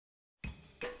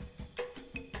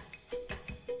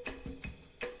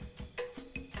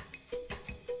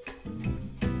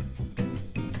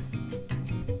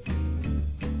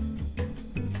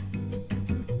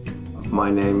My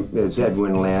name is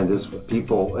Edwin Landis.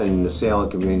 People in the sailing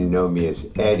community know me as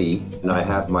Eddie, and I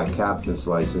have my captain's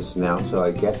license now, so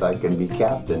I guess I can be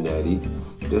Captain Eddie.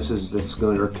 This is the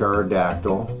schooner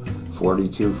Pterodactyl,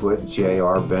 42-foot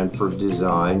JR Benford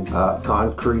design,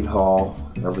 concrete hull,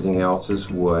 everything else is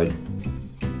wood.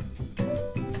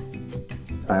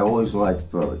 I always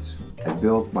liked boats. I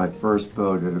built my first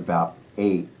boat at about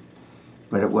 8,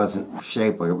 but it wasn't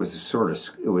shapely. It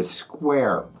was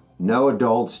square. No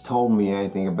adults told me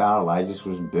anything about it. I just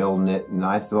was building it, and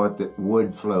I thought that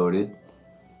wood floated,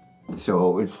 so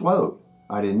it would float.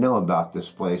 I didn't know about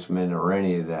displacement or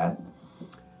any of that.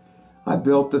 I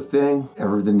built the thing.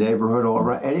 The neighborhood all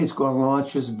around, Eddie's going to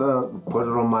launch his boat. Put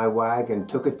it on my wagon,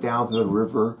 took it down to the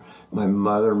river. My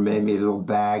mother made me a little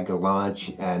bag of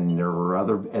lunch, and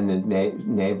the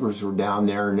neighbors were down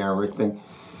there and everything.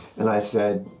 And I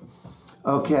said,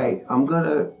 okay, I'm going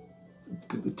to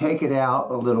take it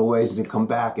out a little ways and come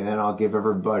back, and then I'll give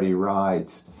everybody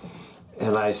rides.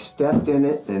 And I stepped in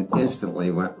it and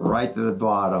instantly went right to the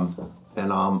bottom,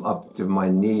 and I'm up to my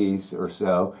knees or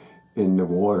so in the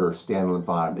water, standing on the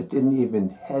bottom. It didn't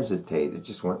even hesitate. It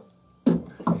just went.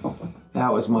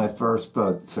 That was my first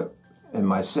boat. So in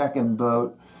my second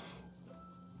boat,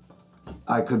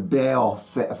 I could bail.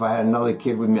 If I had another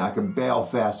kid with me, I could bail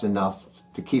fast enough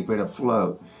to keep it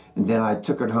afloat. And then I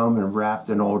took it home and wrapped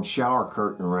an old shower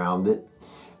curtain around it,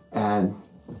 and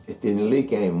it didn't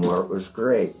leak anymore. It was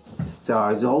great. So I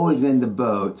was always into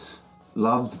boats,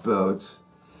 loved boats,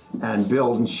 and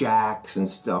building shacks and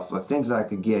stuff, like things that I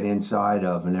could get inside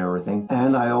of and everything.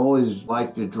 And I always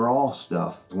liked to draw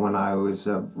stuff. When I was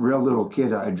a real little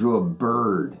kid, I drew a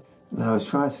bird. And I was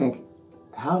trying to think,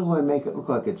 how do I make it look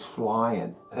like it's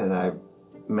flying? And I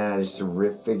managed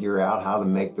to figure out how to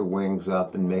make the wings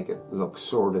up and make it look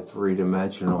sort of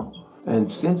three-dimensional. And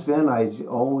since then, I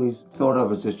always thought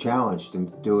of it as a challenge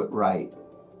to do it right.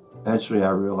 Eventually, I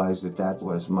realized that that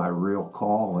was my real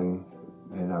calling,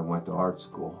 and I went to art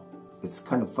school. It's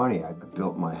kind of funny. I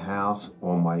built my house,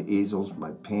 all my easels,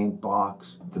 my paint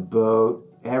box, the boat,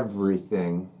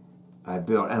 everything I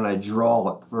built, and I draw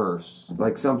it first.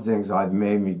 Like some things I've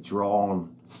made me draw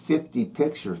 50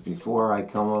 pictures before I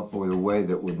come up with a way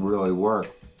that would really work.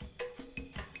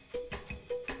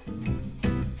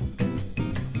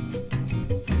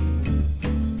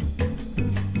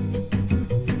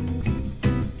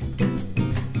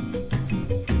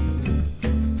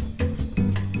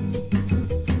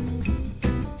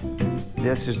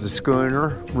 This is the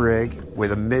schooner rig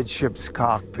with a midships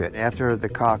cockpit. After the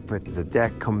cockpit, the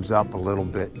deck comes up a little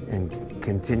bit and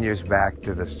continues back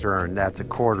to the stern. That's a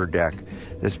quarter deck.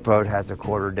 This boat has a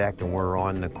quarter deck, and we're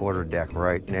on the quarter deck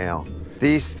right now.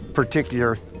 These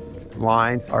particular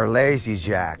lines are lazy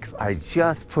jacks. I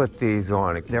just put these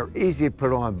on. They're easy to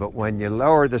put on, but when you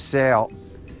lower the sail,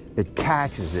 it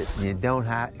catches it, and you don't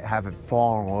have it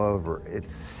falling all over. It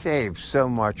saves so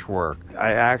much work.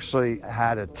 I actually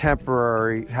had a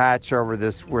temporary hatch over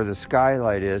this where the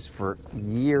skylight is for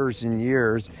years and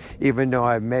years. Even though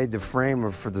I made the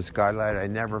frame for the skylight, I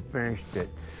never finished it.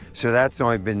 So that's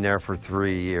only been there for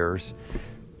 3 years.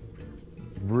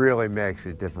 Really makes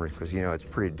a difference because, you know, it's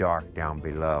pretty dark down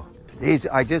below.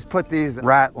 I just put these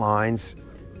rat lines.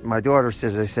 My daughter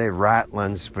says I say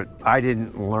ratlins, but I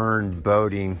didn't learn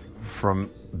boating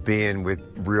from being with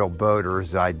real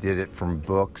boaters. I did it from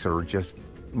books or just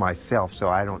myself, so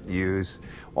I don't use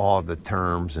all the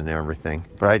terms and everything.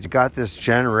 But I got this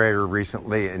generator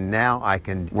recently, and now I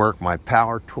can work my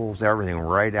power tools, everything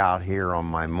right out here on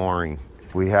my mooring.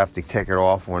 We have to take it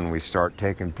off when we start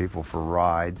taking people for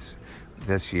rides.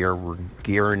 This year, we're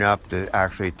gearing up to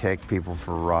actually take people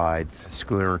for rides.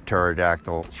 Schooner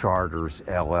Pterodactyl Charters,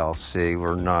 LLC.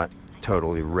 We're not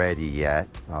totally ready yet,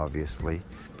 obviously,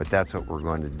 but that's what we're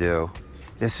going to do.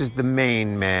 This is the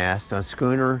main mast. On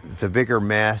schooner, the bigger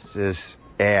mast is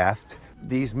aft.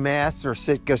 These masts are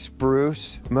Sitka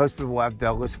spruce. Most people have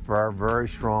Douglas fir, very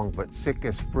strong, but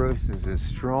Sitka spruce is as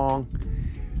strong,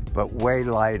 but way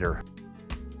lighter.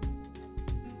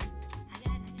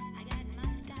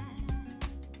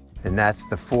 And that's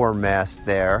the foremast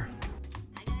there.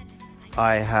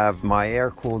 I have my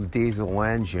air-cooled diesel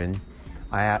engine.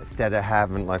 Instead of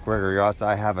having like regular yachts,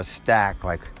 I have a stack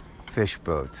like fish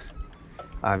boats.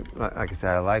 Like I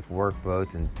said, I like work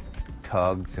boats and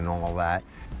tugs and all that.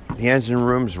 The engine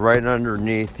room's right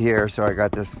underneath here, so I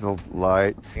got this little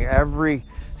light. Every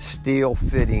steel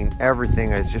fitting,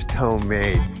 everything is just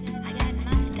homemade.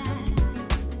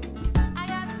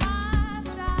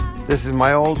 This is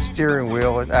my old steering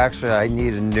wheel. Actually, I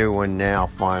need a new one now,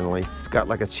 finally. It's got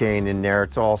like a chain in there.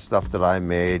 It's all stuff that I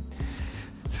made.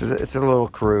 It's a little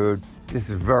crude. This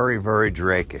is very, very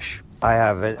Drakish. I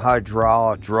have a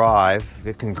hydraulic drive.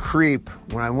 It can creep.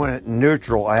 When I want it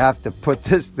neutral, I have to put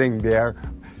this thing there.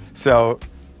 So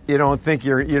you don't think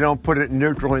you don't put it in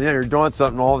neutral and then you're doing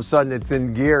something, all of a sudden it's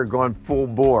in gear going full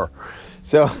bore.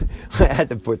 So I had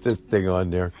to put this thing on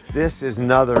there. This is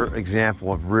another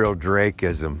example of real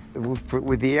Drakeism.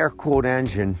 With the air-cooled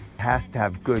engine, it has to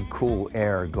have good, cool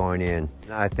air going in.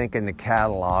 I think in the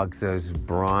catalogs, those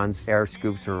bronze air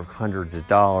scoops are hundreds of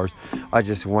dollars. I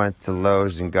just went to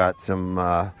Lowe's and got some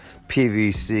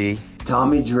PVC.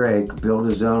 Tommy Drake built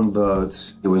his own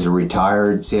boats. He was a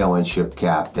retired sailing ship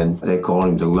captain. They called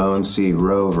him the Lone Sea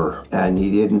Rover. And he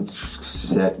didn't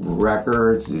set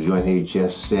records, do anything, he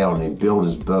just sailed and he built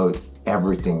his boats,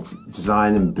 everything,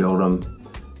 designed and built them.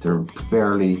 They're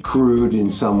fairly crude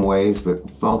in some ways, but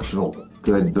functional,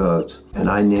 good boats. And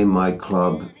I named my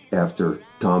club after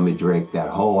Tommy Drake, that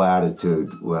whole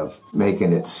attitude of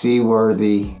making it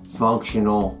seaworthy,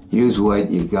 functional, use what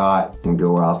you got and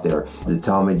go out there. The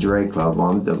Tommy Drake Club,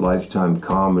 I'm the lifetime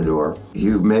Commodore.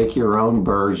 You make your own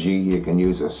burgee, you can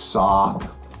use a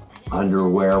sock,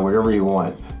 underwear, whatever you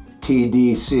want.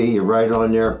 TDC, you write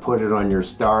on there, put it on your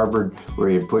starboard where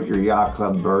you put your yacht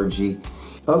club burgee.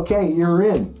 Okay, you're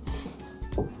in.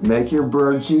 Make your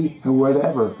burgee or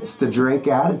whatever. It's the Drake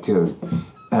attitude.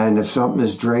 And if something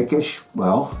is Drakish,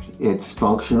 well, it's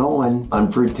functional and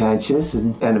unpretentious.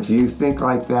 And if you think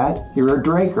like that, you're a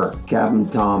Draker. Captain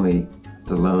Tommy,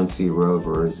 the Lone Sea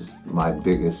Rover, is my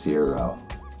biggest hero.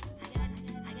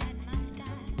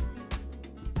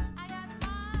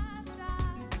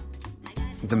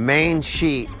 The main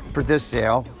sheet for this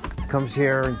sail comes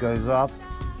here and goes up,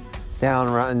 down,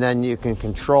 around, and then you can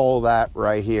control that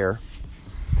right here.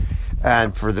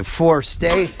 And for the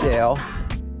forestay sail,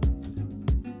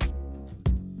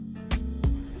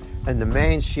 and the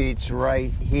main sheet's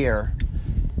right here.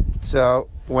 So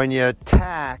when you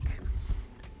tack,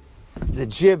 the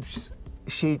jib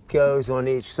sheet goes on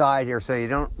each side here, so you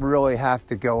don't really have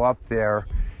to go up there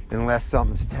unless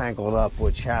something's tangled up,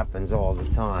 which happens all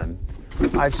the time.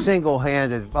 I've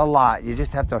single-handed a lot. You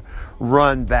just have to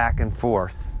run back and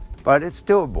forth, but it's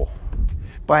doable.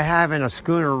 By having a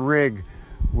schooner rig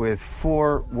with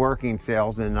 4 working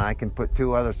sails, and I can put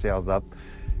 2 other sails up,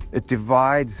 it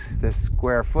divides the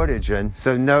square footage, and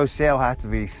so no sail has to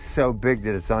be so big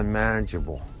that it's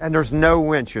unmanageable. And there's no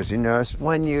winches, you notice.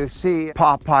 When you see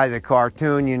Popeye the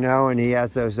cartoon, you know, and he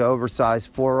has those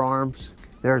oversized forearms,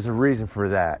 there's a reason for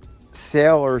that.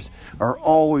 Sailors are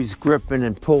always gripping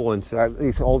and pulling, so at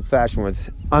least old-fashioned ones,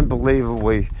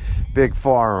 unbelievably big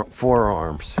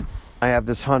forearms. I have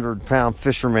this 100-pound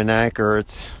fisherman anchor.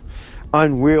 It's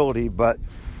unwieldy, but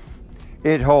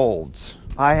it holds.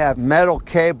 I have metal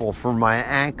cable for my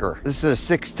anchor. This is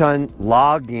a 6-ton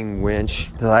logging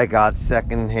winch that I got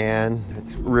secondhand.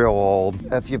 It's real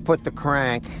old. If you put the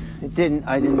crank,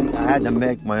 I had to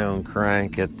make my own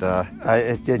crank. It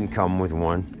didn't come with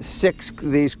one. 6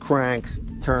 of these cranks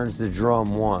turns the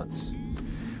drum once.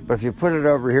 But if you put it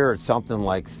over here, it's something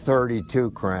like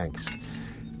 32 cranks.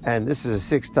 And this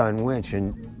is a 6-ton winch,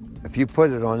 and if you put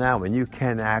it on that one, you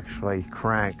can actually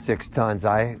crank 6 tons.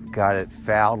 I got it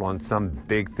fouled on some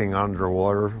big thing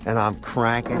underwater, and I'm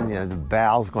cranking, you know, the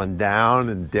bow's going down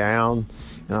and down,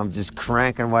 and I'm just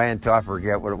cranking away until I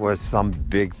forget what it was. Some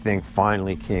big thing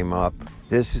finally came up.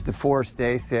 This is the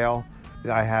forestay sail.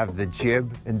 I have the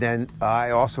jib, and then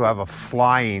I also have a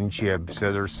flying jib,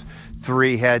 so there's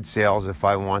 3 head sails if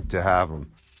I want to have them.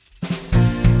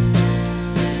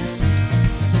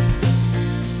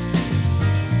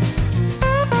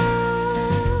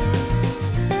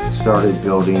 Started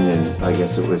building in, I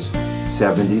guess it was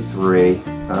 73.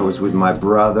 I was with my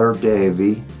brother,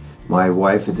 Davey, my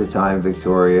wife at the time,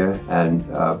 Victoria, and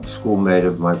schoolmate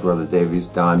of my brother Davey's,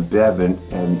 Don Bevan,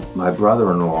 and my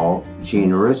brother-in-law,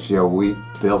 Gene Mauricio. We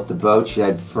built the boat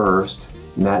shed first,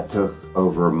 and that took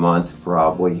over a month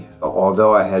probably.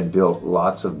 Although I had built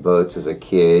lots of boats as a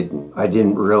kid, I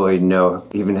didn't really know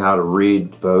even how to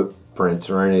read boat prints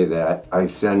or any of that. I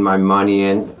send my money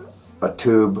in, a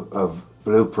tube of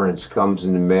blueprints comes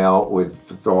in the mail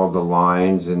with all the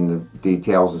lines and the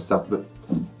details and stuff, but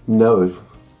no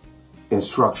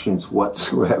instructions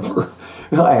whatsoever.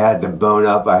 I had to bone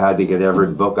up, I had to get every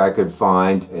book I could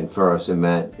find, and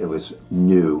Ferrocement, it was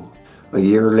new. A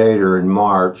year later in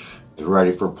March, it was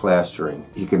ready for plastering.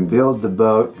 You can build the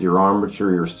boat, your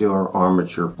armature, your steel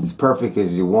armature, as perfect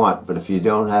as you want, but if you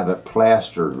don't have it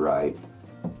plastered right,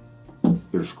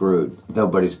 you're screwed.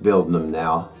 Nobody's building them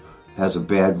now. Has a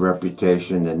bad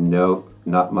reputation and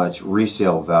not much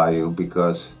resale value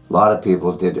because a lot of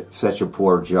people did such a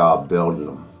poor job building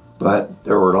them. But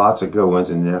there were lots of good ones,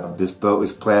 and this boat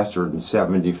was plastered in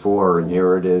 74, and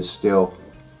here it is still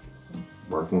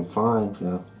working fine.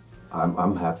 Yeah,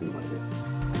 I'm happy with it.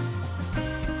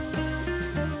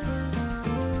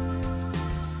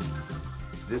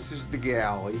 This is the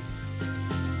galley.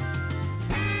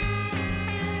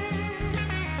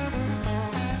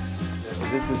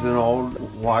 This is an old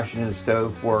Washington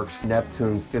Stove Works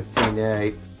Neptune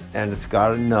 15A, and it's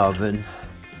got an oven.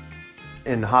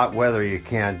 In hot weather, you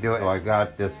can't do it. I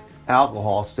got this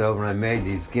alcohol stove, and I made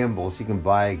these gimbals. You can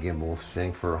buy a gimbal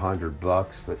thing for $100,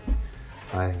 but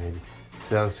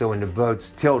so when the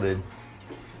boat's tilted,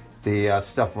 the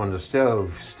stuff on the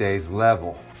stove stays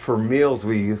level. For meals,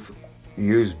 we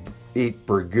eat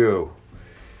burgoo,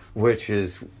 which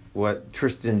is what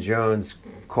Tristan Jones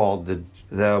called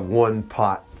the one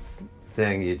pot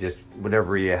thing. You just,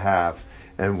 whatever you have.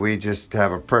 And we just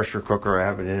have a pressure cooker, I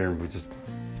have it in, and we just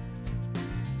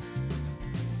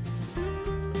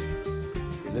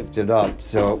lift it up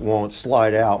so it won't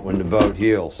slide out when the boat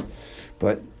heels.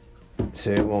 But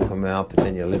see, it won't come out, but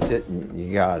then you lift it and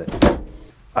you got it.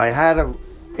 I had an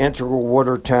integral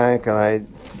water tank, and I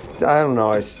don't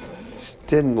know, I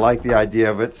didn't like the idea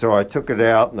of it, so I took it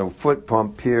out and the foot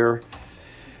pump here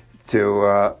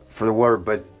to for the water,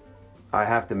 but I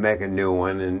have to make a new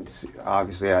one, and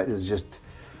obviously it's just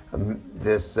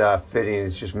this fitting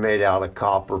is just made out of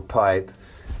copper pipe.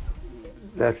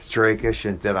 That's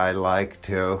Drakish that I like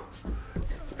too.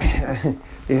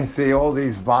 You see all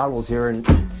these bottles here and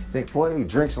think, boy, he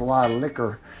drinks a lot of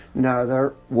liquor. No,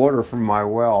 they're water from my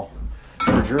well.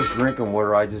 For just drinking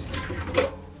water, I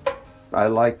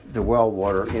like the well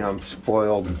water. You know, I'm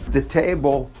spoiled. The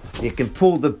table, you can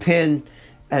pull the pin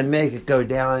and make it go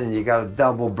down, and you got a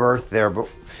double berth there. But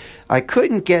I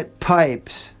couldn't get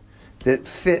pipes that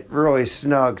fit really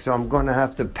snug, so I'm going to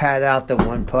have to pad out the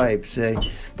one pipe, see?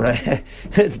 But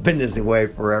it's been this way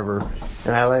forever,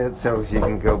 and I like it so you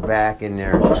can go back in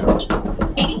there.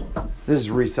 This is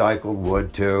recycled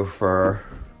wood too.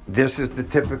 This is the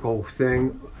typical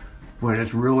thing. When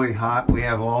it's really hot, we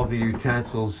have all the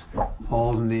utensils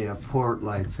holding the port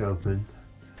lights open.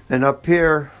 And up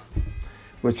here,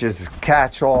 which is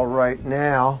catch-all right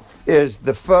now, is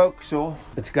the forecastle.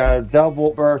 It's got a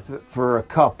double berth for a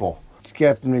couple. It's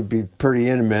getting to be pretty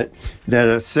intimate. Then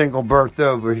a single berth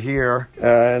over here,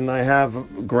 and I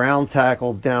have ground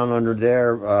tackle down under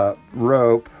there,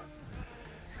 rope,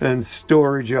 and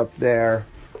storage up there.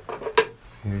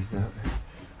 Here's that.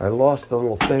 I lost the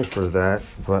little thing for that,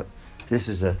 but this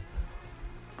is a...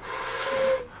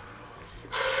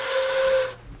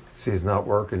 See, it's not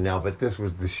working now, but this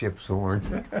was the ship's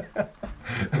horn.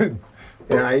 And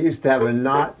I used to have a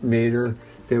knot meter.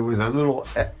 There was a little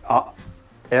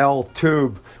L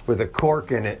tube with a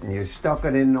cork in it, and you stuck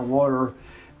it in the water,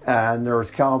 and there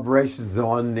was calibrations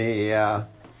on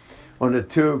the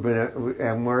tube,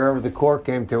 and wherever the cork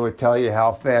came to, it would tell you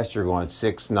how fast you're going,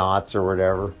 6 knots or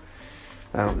whatever.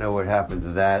 I don't know what happened to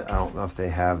that. I don't know if they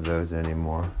have those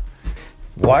anymore.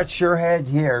 Watch your head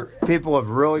here. People have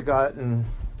really gotten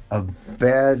a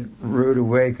bad rude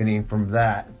awakening from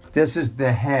that. This is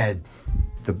the head,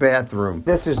 the bathroom.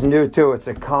 This is new too. It's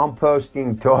a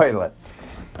composting toilet.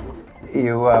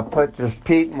 You put this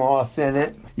peat moss in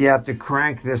it. You have to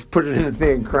crank this, put it in the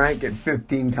thing, crank it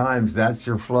 15 times. That's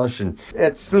your flushing.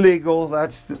 It's legal.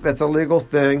 That's a legal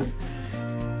thing.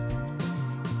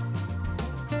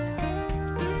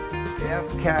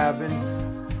 Gaff cabin.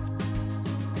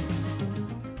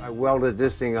 I welded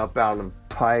this thing up out of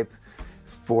pipe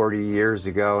 40 years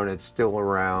ago, and it's still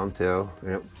around too.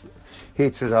 It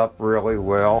heats it up really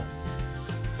well.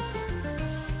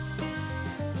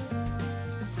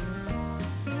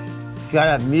 You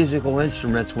gotta have musical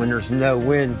instruments when there's no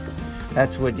wind.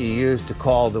 That's what you use to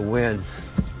call the wind.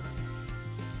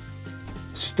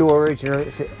 Storage, you know,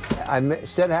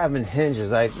 instead of having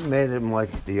hinges, I made them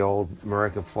like the old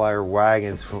American Flyer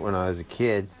wagons when I was a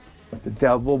kid. The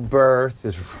double berth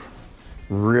is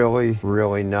really,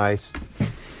 really nice.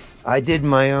 I did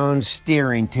my own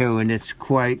steering too, and it's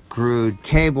quite crude.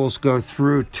 Cables go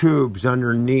through tubes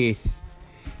underneath,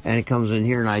 and it comes in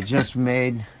here, and I just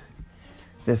made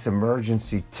this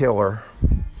emergency tiller.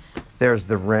 There's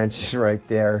the wrench right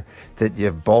there that you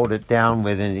bolt it down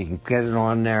with, and you can get it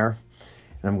on there.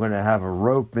 And I'm going to have a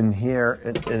rope in here,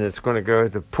 and it's going to go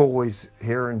to pulleys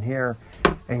here and here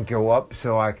and go up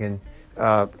so I can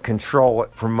control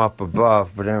it from up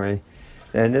above. But anyway,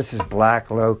 and this is black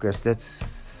locust. It's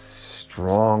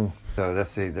strong. So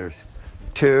let's see, there's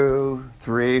 2,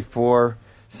 3, 4.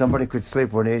 Somebody could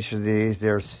sleep on each of these.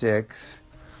 There's 6.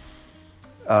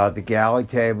 The galley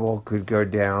table could go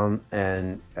down,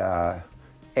 and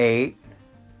 8,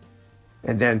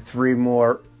 and then 3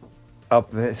 more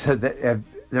up. So that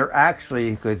they're actually,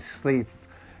 you could sleep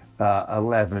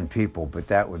 11 people, but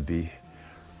that would be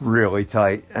really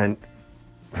tight. And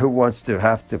who wants to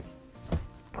have to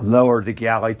lower the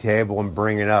galley table and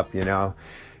bring it up, you know?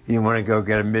 You want to go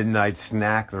get a midnight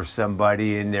snack, there's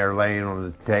somebody in there laying on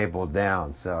the table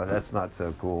down, so that's not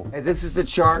so cool. Hey, this is the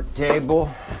chart table.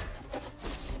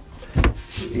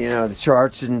 You know, the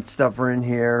charts and stuff are in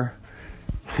here.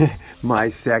 My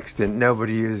sextant,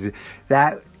 nobody uses it.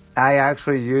 That I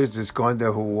actually used this going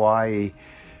to Hawaii,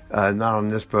 not on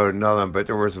this boat, another one, but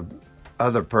there was a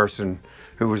other person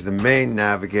who was the main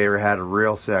navigator, had a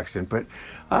real sextant, but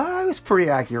I was pretty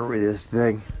accurate with this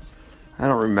thing. I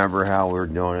don't remember how we were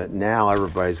doing it. Now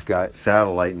everybody's got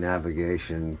satellite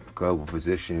navigation, global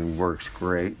positioning, works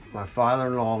great. My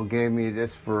father-in-law gave me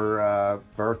this for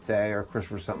birthday or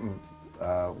Christmas or something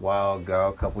a while ago,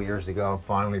 a couple years ago, and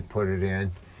finally put it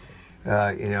in.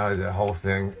 You know, the whole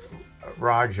thing,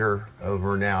 Roger,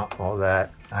 over and out, all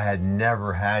that. I had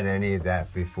never had any of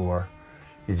that before.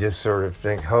 You just sort of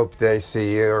think, hope they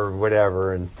see you or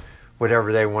whatever, and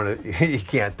whatever they want to, you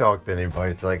can't talk to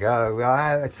anybody. It's like, oh, well,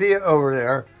 I see you over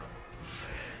there.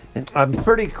 And I'm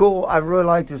pretty cool. I really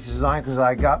like this design because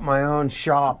I got my own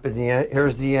shop at the end.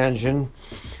 Here's the engine.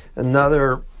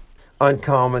 Another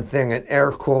uncommon thing, an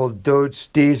air-cooled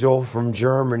Deutz diesel from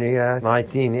Germany,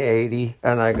 1980.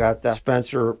 And I got the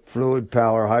Spencer fluid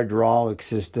power hydraulic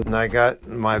system. And I got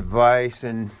my vise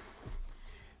and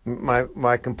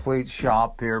my complete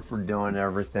shop here for doing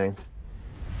everything.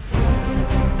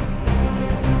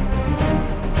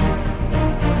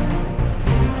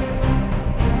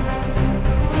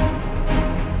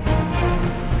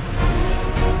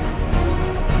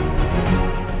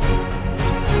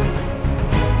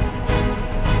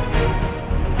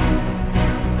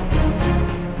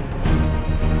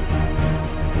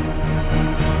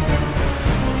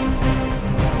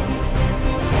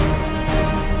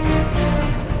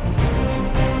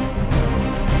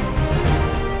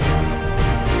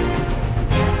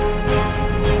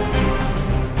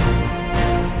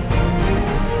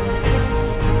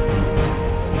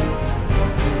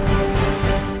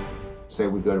 Say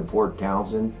we go to Port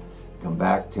Townsend, come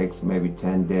back, takes maybe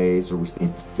 10 days, or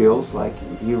it feels like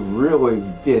you really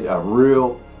did a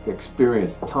real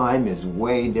experience. Time is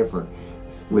way different.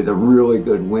 With a really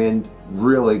good wind,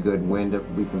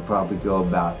 we can probably go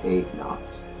about 8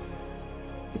 knots.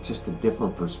 It's just a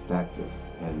different perspective,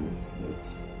 and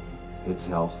it's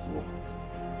healthful.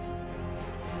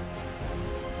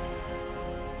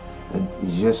 And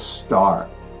you just start.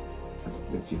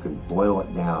 If you can boil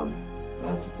it down,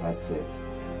 that's it.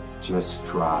 Just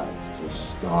try,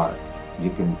 just start. You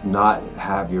can not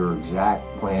have your exact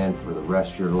plan for the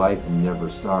rest of your life and never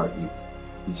start. You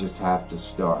just have to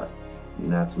start.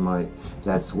 And that's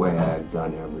the way I've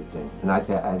done everything. And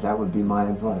that would be my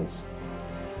advice.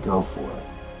 Go for it.